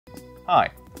Hi,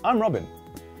 I'm Robin.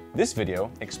 This video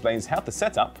explains how to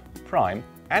set up, prime,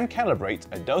 and calibrate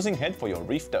a dosing head for your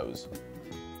ReefDose.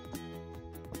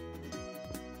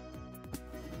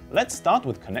 Let's start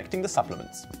with connecting the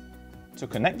supplements. To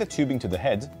connect the tubing to the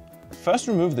head, first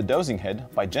remove the dosing head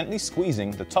by gently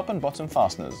squeezing the top and bottom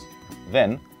fasteners,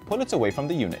 then pull it away from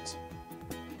the unit.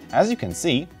 As you can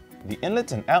see, the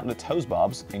inlet and outlet hose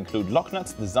barbs include lock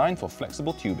nuts designed for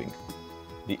flexible tubing.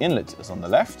 The inlet is on the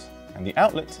left and the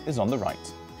outlet is on the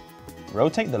right.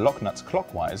 Rotate the lock nuts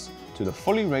clockwise to the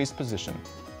fully raised position.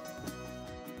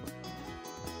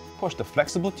 Push the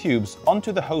flexible tubes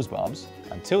onto the hose barbs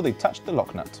until they touch the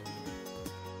lock nut.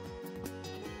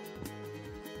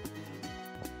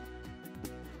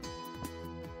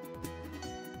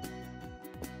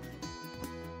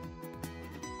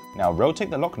 Now rotate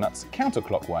the lock nuts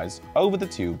counterclockwise over the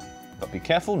tube, but be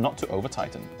careful not to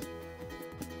over-tighten.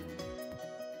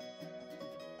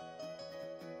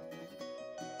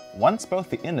 Once both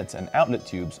the inlet and outlet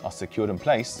tubes are secured in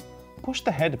place, push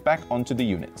the head back onto the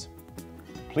unit.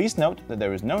 Please note that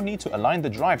there is no need to align the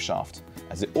drive shaft,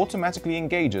 as it automatically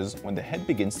engages when the head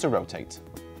begins to rotate.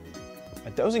 A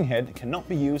dosing head cannot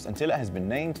be used until it has been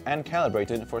named and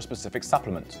calibrated for a specific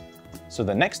supplement. So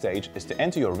the next stage is to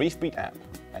enter your ReefDose app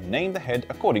and name the head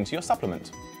according to your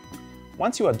supplement.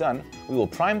 Once you are done, we will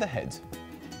prime the head.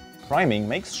 Priming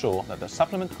makes sure that the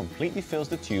supplement completely fills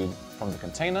the tube from the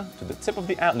container to the tip of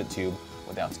the outlet tube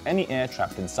without any air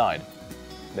trapped inside.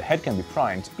 The head can be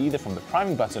primed either from the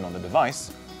priming button on the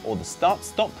device or the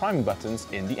start-stop priming buttons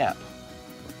in the app.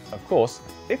 Of course,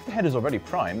 if the head is already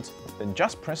primed, then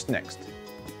just press next.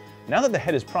 Now that the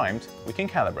head is primed, we can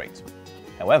calibrate.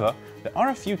 However, there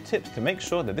are a few tips to make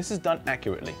sure that this is done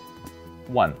accurately.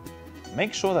 1.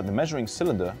 Make sure that the measuring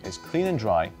cylinder is clean and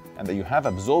dry and that you have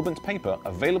absorbent paper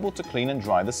available to clean and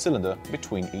dry the cylinder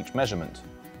between each measurement.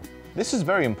 This is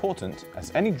very important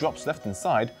as any drops left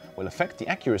inside will affect the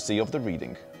accuracy of the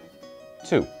reading.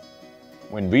 2.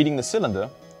 When reading the cylinder,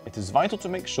 it is vital to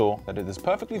make sure that it is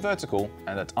perfectly vertical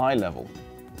and at eye level.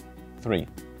 3.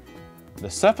 The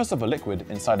surface of a liquid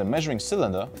inside a measuring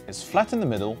cylinder is flat in the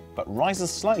middle but rises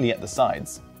slightly at the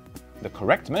sides. The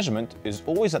correct measurement is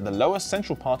always at the lower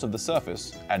central part of the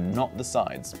surface and not the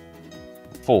sides.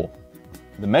 4.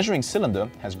 The measuring cylinder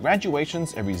has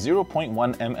graduations every 0.1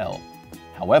 ml.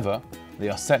 However, they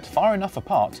are set far enough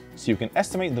apart so you can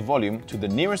estimate the volume to the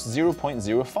nearest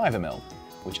 0.05 ml,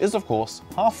 which is of course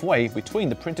halfway between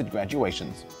the printed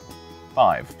graduations.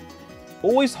 5.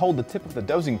 Always hold the tip of the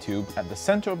dosing tube at the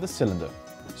center of the cylinder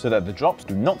so that the drops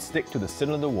do not stick to the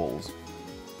cylinder walls.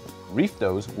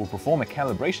 ReefDose will perform a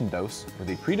calibration dose with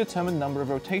a predetermined number of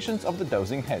rotations of the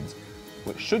dosing heads,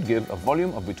 which should give a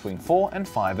volume of between 4 and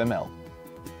 5 ml.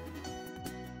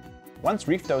 Once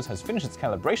ReefDose has finished its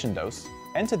calibration dose,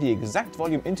 enter the exact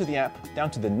volume into the app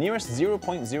down to the nearest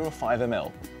 0.05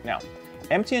 ml. Now,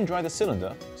 empty and dry the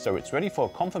cylinder so it's ready for a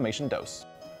confirmation dose.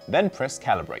 Then press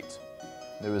calibrate.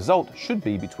 The result should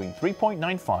be between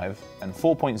 3.95 and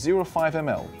 4.05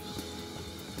 ml.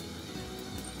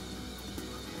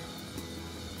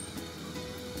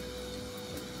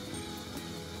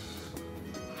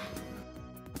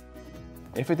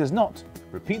 If it is not,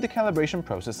 repeat the calibration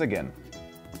process again.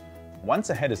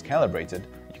 Once a head is calibrated,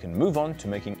 you can move on to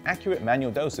making accurate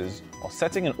manual doses or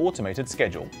setting an automated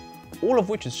schedule, all of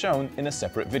which is shown in a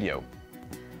separate video.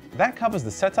 That covers the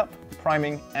setup,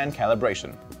 priming, and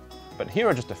calibration. But here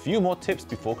are just a few more tips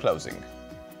before closing.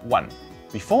 1.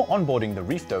 Before onboarding the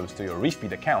ReefDose to your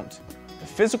ReefDose account, the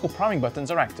physical priming buttons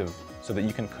are active so that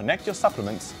you can connect your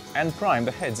supplements and prime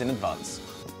the heads in advance.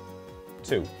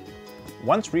 2.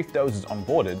 Once ReefDose is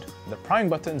onboarded, the priming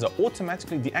buttons are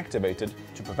automatically deactivated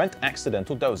to prevent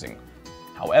accidental dosing.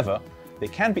 However, they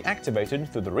can be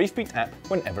activated through the ReefDose app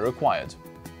whenever required.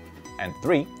 And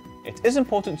 3. It is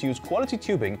important to use quality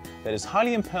tubing that is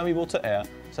highly impermeable to air,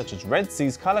 such as Red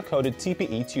Sea's color-coded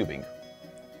TPE tubing.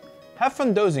 Have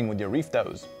fun dosing with your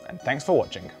ReefDose, and thanks for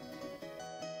watching.